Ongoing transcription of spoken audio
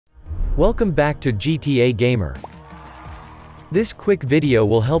Welcome back to GTA Gamer. This quick video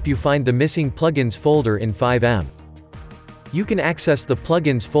will help you find the missing plugins folder in FiveM. You can access the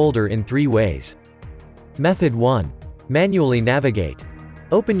plugins folder in 3 ways. Method 1. Manually navigate.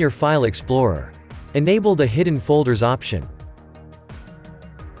 Open your File Explorer. Enable the Hidden Folders option.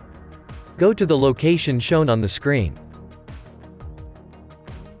 Go to the location shown on the screen.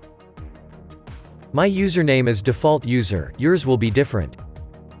 My username is default user, yours will be different.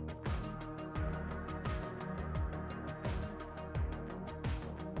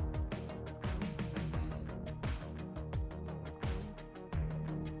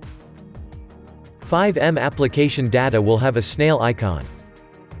 FiveM Application Data will have a snail icon.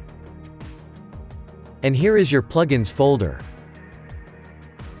 And here is your plugins folder.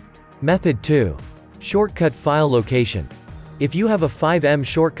 Method 2. Shortcut file location. If you have a FiveM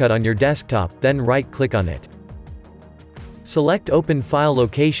Shortcut on your desktop, then right-click on it. Select Open File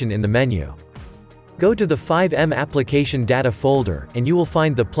Location in the menu. Go to the FiveM Application Data folder, and you will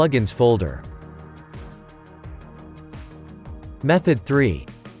find the plugins folder. Method 3.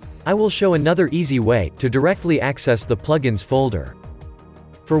 I will show another easy way to directly access the plugins folder,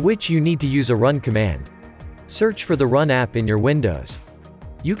 for which you need to use a run command. Search for the Run app in your Windows.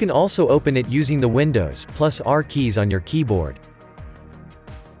 You can also open it using the Windows plus R keys on your keyboard.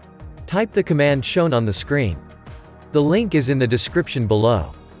 Type the command shown on the screen. The link is in the description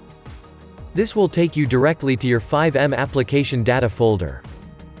below. This will take you directly to your FiveM Application Data folder.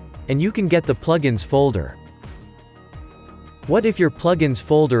 And you can get the plugins folder. What if your plugins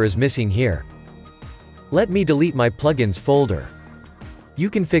folder is missing here? Let me delete my plugins folder. You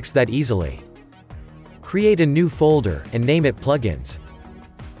can fix that easily. Create a new folder and name it plugins.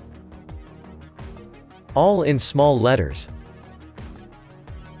 All in small letters.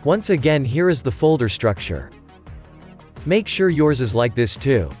 Once again, here is the folder structure. Make sure yours is like this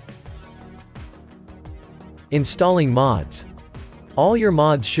too. Installing mods. All your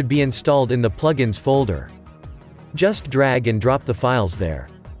mods should be installed in the plugins folder. Just drag and drop the files there.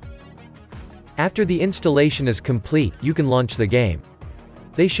 After the installation is complete, you can launch the game.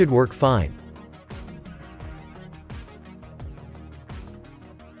 They should work fine.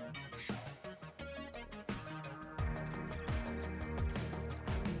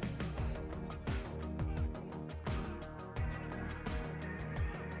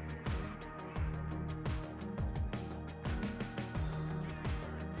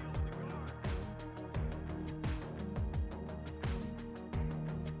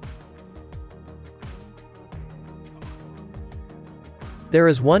 There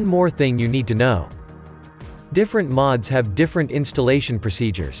is one more thing you need to know. Different mods have different installation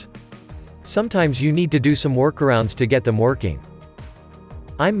procedures. Sometimes you need to do some workarounds to get them working.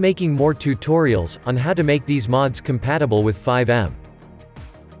 I'm making more tutorials on how to make these mods compatible with FiveM.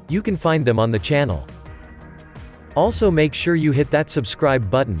 You can find them on the channel. Also make sure you hit that subscribe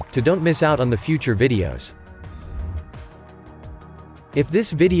button to don't miss out on the future videos. If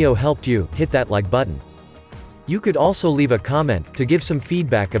this video helped you, hit that like button. You could also leave a comment to give some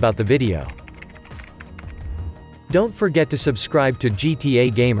feedback about the video. Don't forget to subscribe to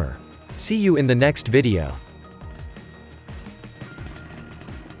GTA Gamer. See you in the next video.